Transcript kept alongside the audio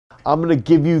I'm gonna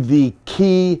give you the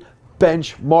key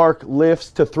benchmark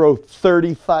lifts to throw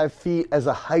 35 feet as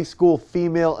a high school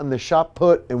female in the shot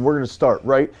put, and we're gonna start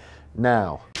right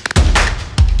now.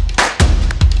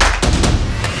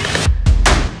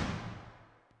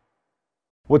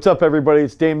 What's up everybody,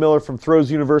 it's Dane Miller from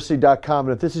throwsuniversity.com,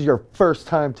 and if this is your first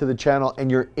time to the channel and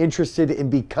you're interested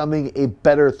in becoming a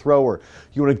better thrower,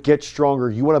 you want to get stronger,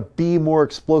 you want to be more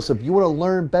explosive, you want to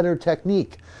learn better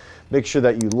technique, make sure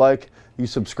that you like, you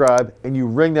subscribe, and you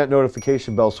ring that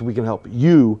notification bell so we can help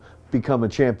you become a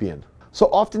champion. So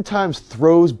oftentimes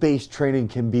throws-based training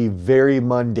can be very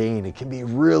mundane. It can be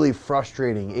really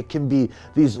frustrating. It can be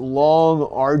these long,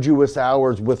 arduous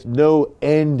hours with no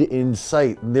end in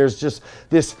sight. And there's just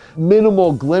this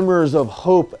minimal glimmers of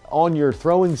hope on your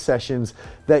throwing sessions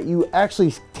that you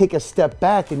actually take a step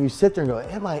back and you sit there and go,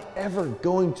 am I ever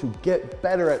going to get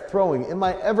better at throwing? Am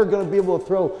I ever going to be able to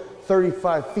throw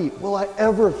 35 feet? Will I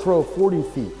ever throw 40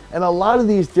 feet? And a lot of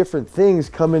these different things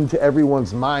come into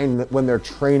everyone's mind when they're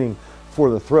training for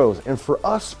the throws. And for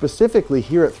us specifically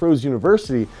here at Throws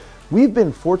University, we've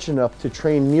been fortunate enough to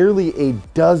train nearly a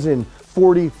dozen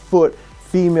 40-foot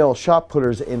female shot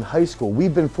putters in high school.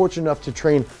 We've been fortunate enough to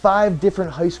train 5 different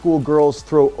high school girls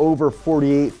throw over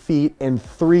 48 feet and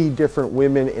 3 different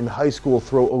women in high school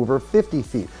throw over 50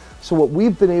 feet. So what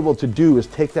we've been able to do is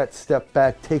take that step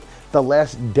back, take the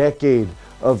last decade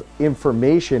of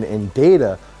information and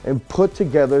data and put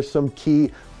together some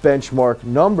key benchmark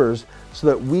numbers so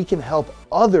that we can help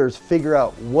others figure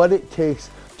out what it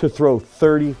takes to throw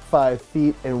 35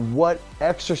 feet and what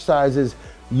exercises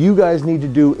you guys need to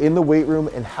do in the weight room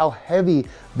and how heavy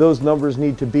those numbers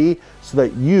need to be so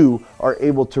that you are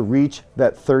able to reach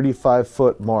that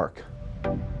 35-foot mark.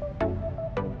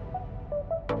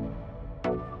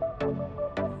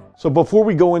 So before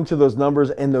we go into those numbers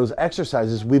and those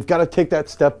exercises, we've got to take that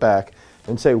step back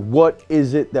and say, what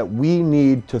is it that we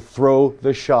need to throw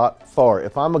the shot far?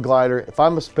 If I'm a glider, if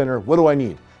I'm a spinner, what do I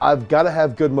need? I've got to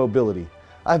have good mobility.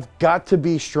 I've got to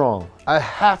be strong. I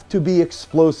have to be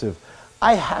explosive.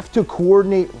 I have to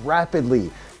coordinate rapidly.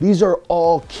 These are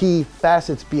all key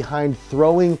facets behind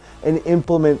throwing an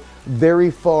implement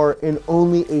very far in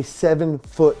only a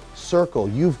 7-foot circle.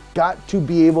 You've got to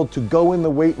be able to go in the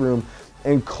weight room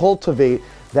and cultivate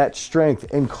that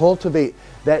strength and cultivate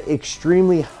that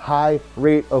extremely high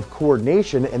rate of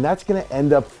coordination, and that's going to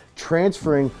end up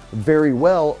transferring very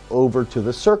well over to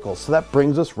the circle. So that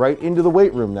brings us right into the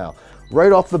weight room now.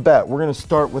 Right off the bat, we're going to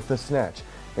start with the snatch.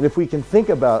 And if we can think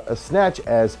about a snatch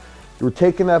as you're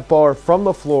taking that bar from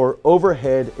the floor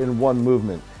overhead in one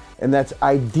movement, and that's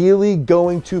ideally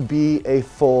going to be a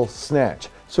full snatch.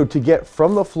 So to get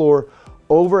from the floor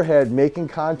overhead, making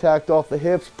contact off the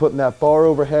hips, putting that bar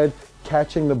overhead,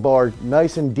 catching the bar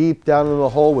nice and deep down in the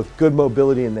hole with good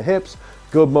mobility in the hips,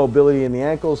 good mobility in the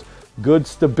ankles, good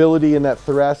stability in that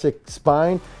thoracic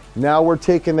spine. Now we're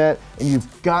taking that, and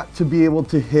you've got to be able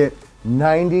to hit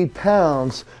 90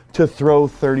 pounds to throw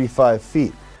 35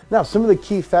 feet. Now, some of the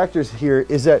key factors here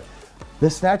is that the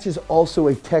snatch is also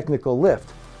a technical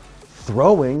lift.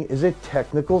 Throwing is a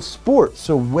technical sport.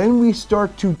 So when we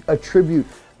start to attribute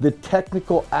the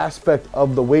technical aspect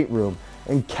of the weight room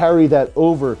and carry that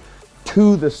over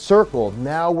to the circle,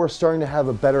 now we're starting to have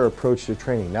a better approach to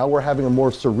training. Now we're having a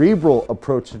more cerebral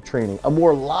approach to training, a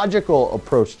more logical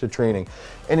approach to training.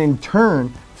 And in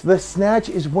turn, the snatch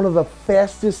is one of the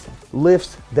fastest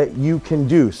lifts that you can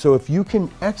do. So if you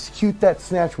can execute that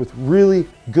snatch with really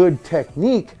good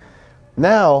technique,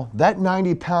 now that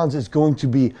 90 pounds is going to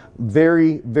be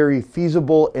very, very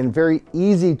feasible and very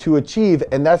easy to achieve,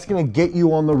 and that's going to get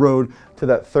you on the road to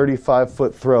that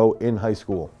 35-foot throw in high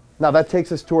school. Now that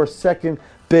takes us to our second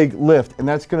big lift, and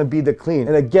that's going to be the clean.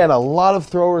 And again, a lot of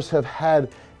throwers have had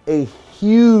a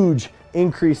huge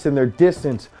increase in their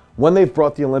distance when they've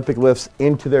brought the Olympic lifts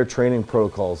into their training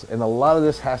protocols. And a lot of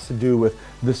this has to do with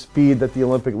the speed that the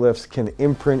Olympic lifts can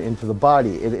imprint into the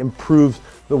body. It improves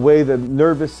the way the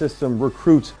nervous system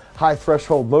recruits high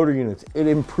threshold motor units. It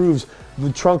improves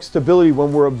the trunk stability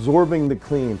when we're absorbing the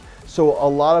clean. So a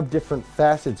lot of different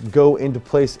facets go into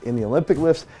place in the Olympic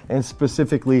lifts, and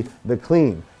specifically the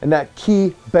clean. And that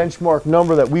key benchmark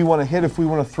number that we want to hit if we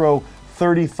want to throw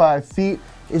 35 feet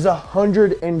is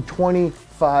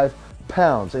 125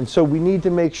 pounds. And so we need to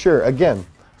make sure, again,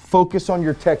 focus on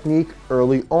your technique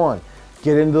early on.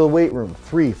 Get into the weight room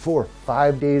 3, 4,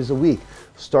 5 days a week.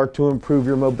 Start to improve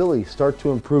your mobility, start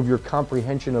to improve your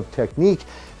comprehension of technique,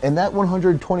 and that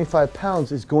 125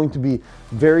 pounds is going to be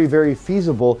very, very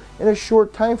feasible in a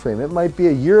short time frame. It might be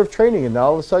a year of training, and now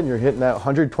all of a sudden you're hitting that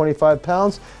 125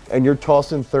 pounds and you're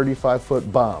tossing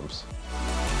 35-foot bombs.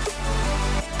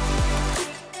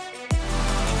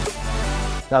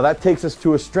 Now that takes us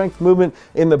to a strength movement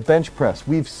in the bench press.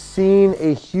 We've seen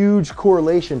a huge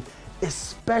correlation,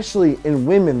 especially in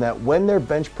women, that when their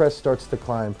bench press starts to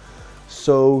climb,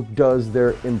 so does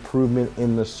their improvement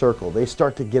in the circle. They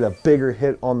start to get a bigger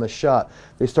hit on the shot.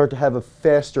 They start to have a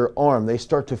faster arm. They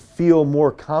start to feel more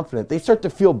confident. They start to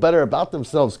feel better about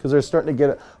themselves because they're starting to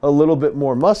get a little bit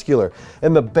more muscular.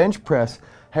 And the bench press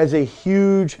has a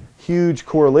huge, huge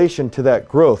correlation to that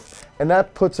growth. And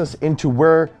that puts us into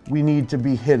where we need to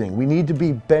be hitting. We need to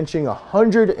be benching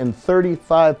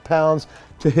 135 pounds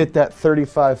to hit that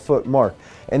 35-foot mark.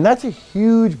 And that's a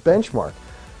huge benchmark.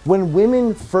 When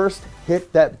women first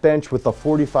hit that bench with a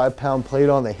 45-pound plate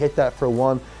on, they hit that for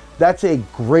one, that's a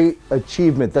great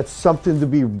achievement. That's something to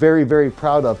be very, very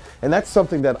proud of. And that's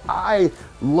something that I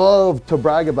love to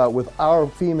brag about with our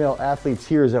female athletes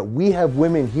here, is that we have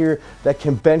women here that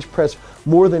can bench press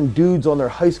more than dudes on their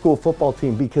high school football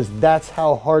team, because that's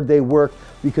how hard they work,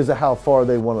 because of how far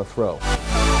they want to throw.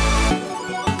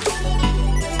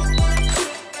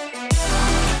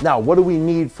 Now, what do we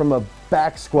need from a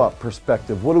back squat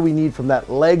perspective? What do we need from that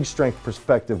leg strength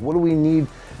perspective? What do we need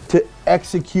to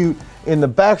execute in the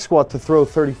back squat to throw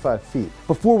 35 feet?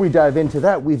 Before we dive into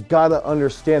that, we've got to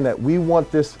understand that we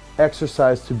want this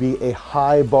exercise to be a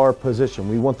high bar position.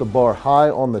 We want the bar high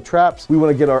on the traps. We want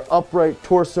to get our upright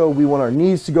torso. We want our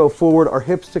knees to go forward, our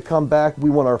hips to come back. We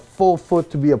want our full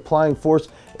foot to be applying force,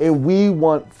 and we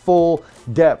want full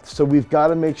depth. So we've got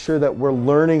to make sure that we're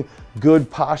learning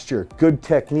good posture, good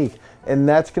technique, and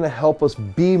that's going to help us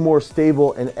be more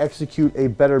stable and execute a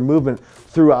better movement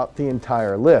throughout the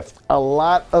entire lift. A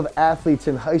lot of athletes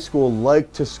in high school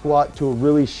like to squat to a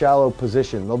really shallow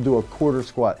position. They'll do a quarter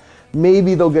squat.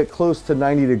 Maybe they'll get close to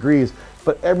 90 degrees,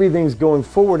 but everything's going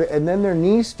forward, and then their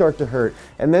knees start to hurt.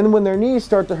 And then when their knees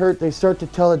start to hurt, they start to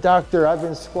tell the doctor, I've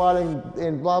been squatting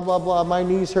and blah, blah, blah, my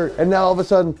knees hurt. And now all of a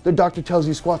sudden, the doctor tells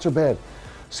you squats are bad.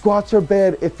 Squats are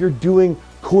bad if you're doing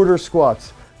quarter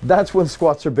squats. That's when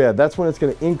squats are bad. That's when it's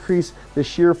going to increase the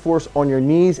shear force on your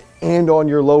knees and on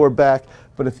your lower back.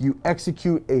 But if you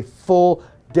execute a full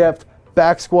depth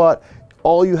back squat,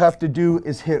 all you have to do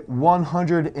is hit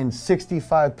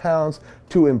 165 pounds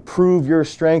to improve your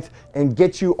strength and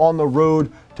get you on the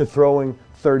road to throwing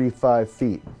 35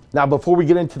 feet. Now, before we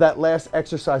get into that last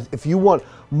exercise, if you want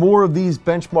more of these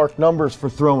benchmark numbers for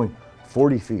throwing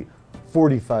 40 feet,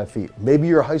 45 feet, maybe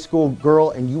you're a high school girl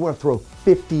and you want to throw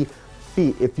 50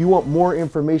 feet. If you want more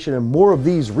information and more of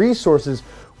these resources,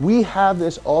 we have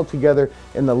this all together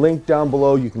in the link down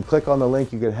below. You can click on the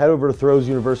link, you can head over to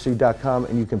throwsuniversity.com,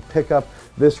 and you can pick up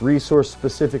this resource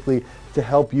specifically to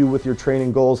help you with your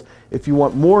training goals. If you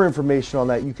want more information on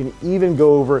that, you can even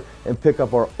go over and pick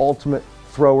up our Ultimate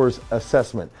Throwers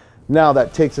Assessment. Now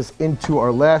that takes us into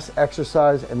our last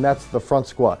exercise, and that's the front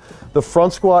squat. The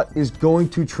front squat is going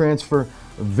to transfer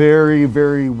very,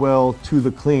 very well to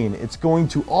the clean. It's going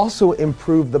to also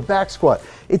improve the back squat.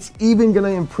 It's even going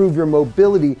to improve your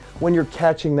mobility when you're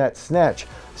catching that snatch.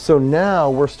 So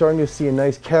now we're starting to see a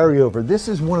nice carryover. This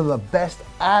is one of the best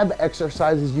ab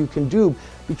exercises you can do,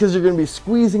 because you're going to be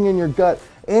squeezing in your gut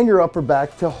and your upper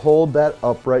back to hold that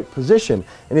upright position.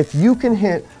 And if you can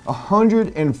hit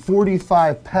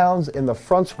 145 pounds in the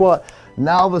front squat,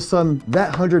 now all of a sudden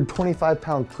that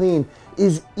 125-pound clean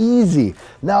is easy.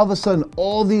 Now all of a sudden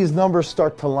all these numbers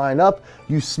start to line up.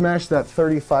 You smash that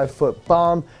 35-foot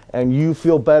bomb and you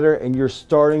feel better, and you're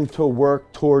starting to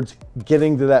work towards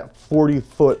getting to that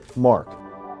 40-foot mark.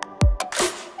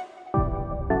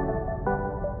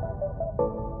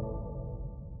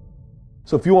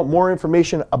 So if you want more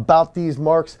information about these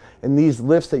marks and these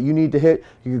lifts that you need to hit,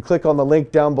 you can click on the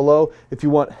link down below. If you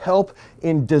want help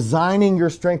in designing your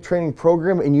strength training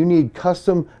program and you need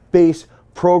custom-based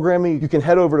programming, you can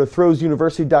head over to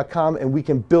throwsuniversity.com, and we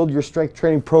can build your strength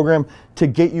training program to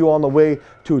get you on the way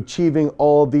to achieving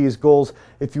all of these goals.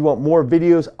 If you want more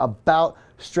videos about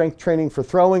strength training for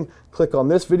throwing, click on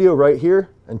this video right here.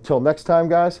 Until next time,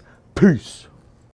 guys, peace.